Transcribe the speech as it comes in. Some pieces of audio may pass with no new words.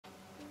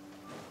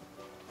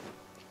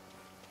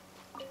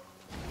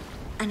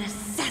An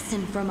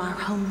assassin from our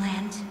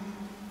homeland?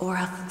 Or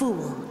a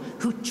fool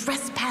who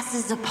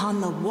trespasses upon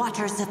the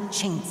waters of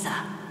Chainsa?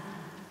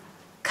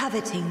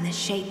 Coveting the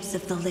shapes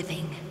of the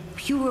living,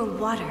 pure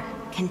water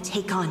can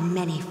take on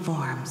many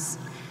forms.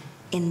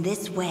 In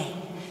this way,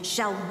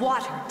 shall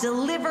water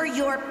deliver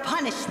your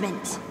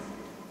punishment.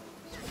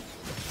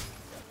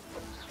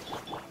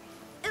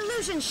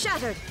 Illusion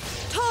shattered,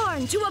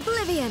 torn to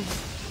oblivion.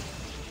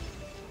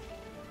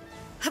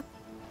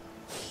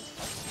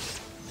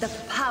 The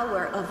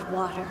power of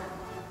water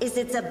is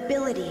its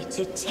ability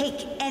to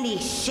take any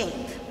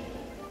shape.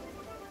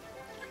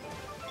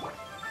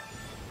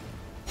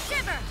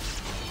 Shiver!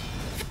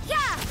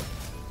 Yeah!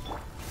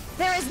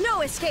 There is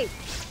no escape.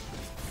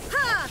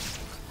 Ha!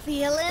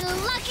 Feeling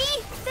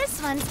lucky? This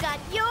one's got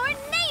your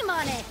name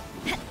on it.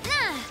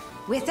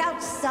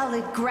 Without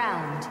solid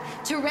ground,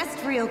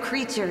 terrestrial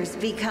creatures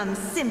become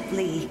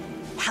simply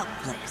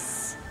helpless.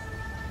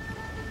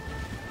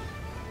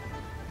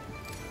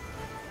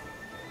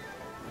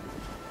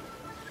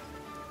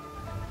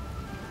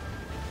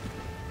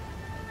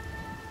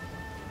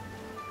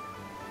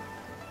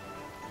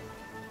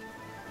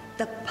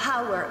 The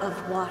power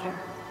of water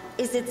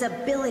is its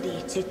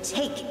ability to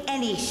take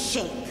any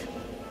shape.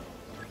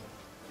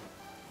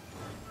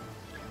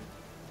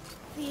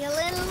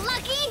 Feeling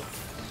lucky?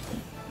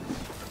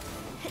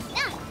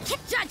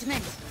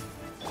 Judgment!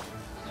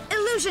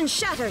 Illusion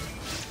shattered!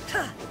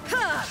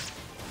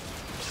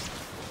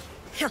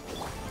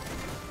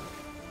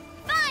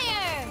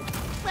 Fire!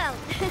 Well,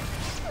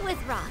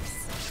 with rocks.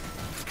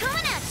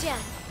 Coming at ya!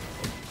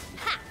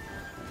 Ha!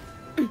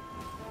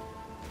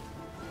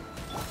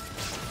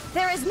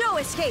 There is no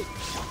escape!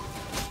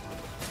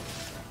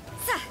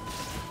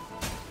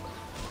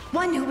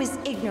 One who is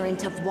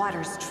ignorant of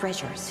water's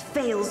treasures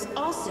fails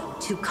also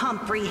to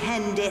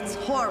comprehend its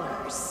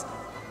horrors.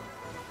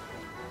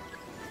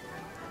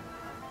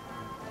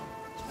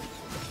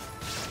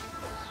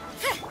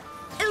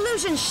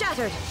 Illusion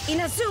shattered!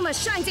 Inazuma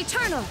shines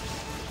eternal!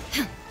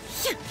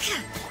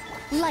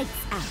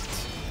 Lights out.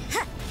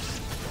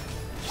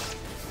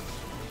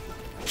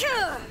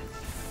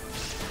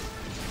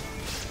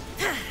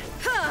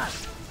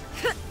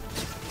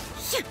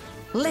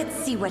 Let's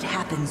see what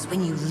happens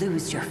when you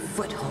lose your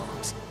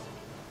foothold.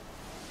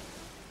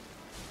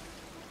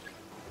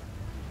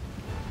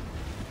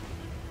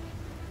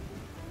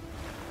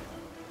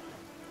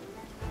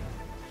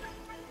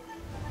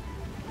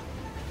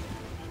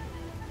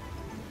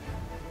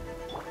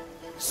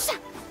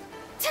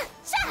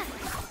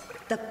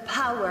 The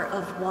power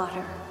of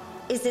water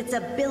is its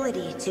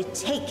ability to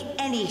take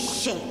any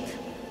shape.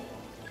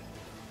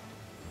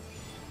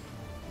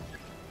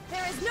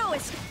 There is no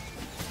escape!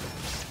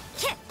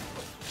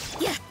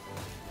 Yeah.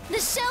 The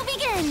show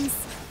begins!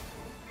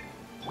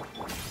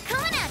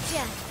 Coming at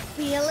ya!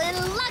 Feeling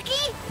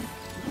lucky?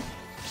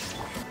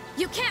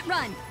 You can't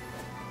run!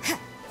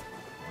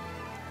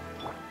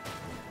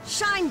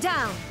 Shine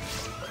down!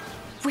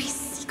 We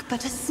seek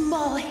but a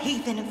small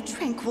haven of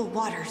tranquil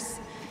waters.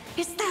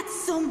 Is that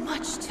so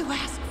much to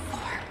ask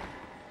for?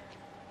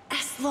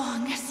 As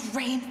long as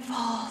rain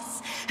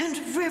falls and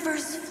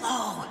rivers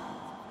flow,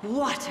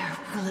 water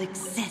will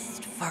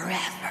exist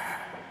forever.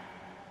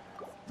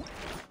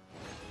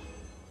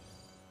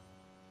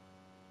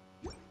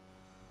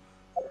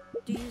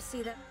 Do you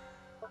see that?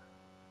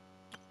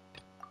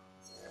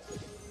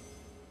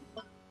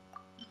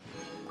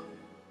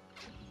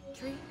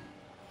 Tree?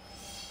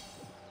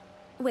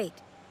 Wait,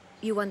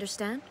 you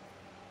understand?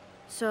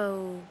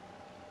 So,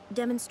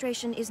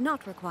 demonstration is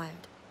not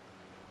required.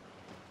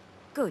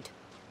 Good.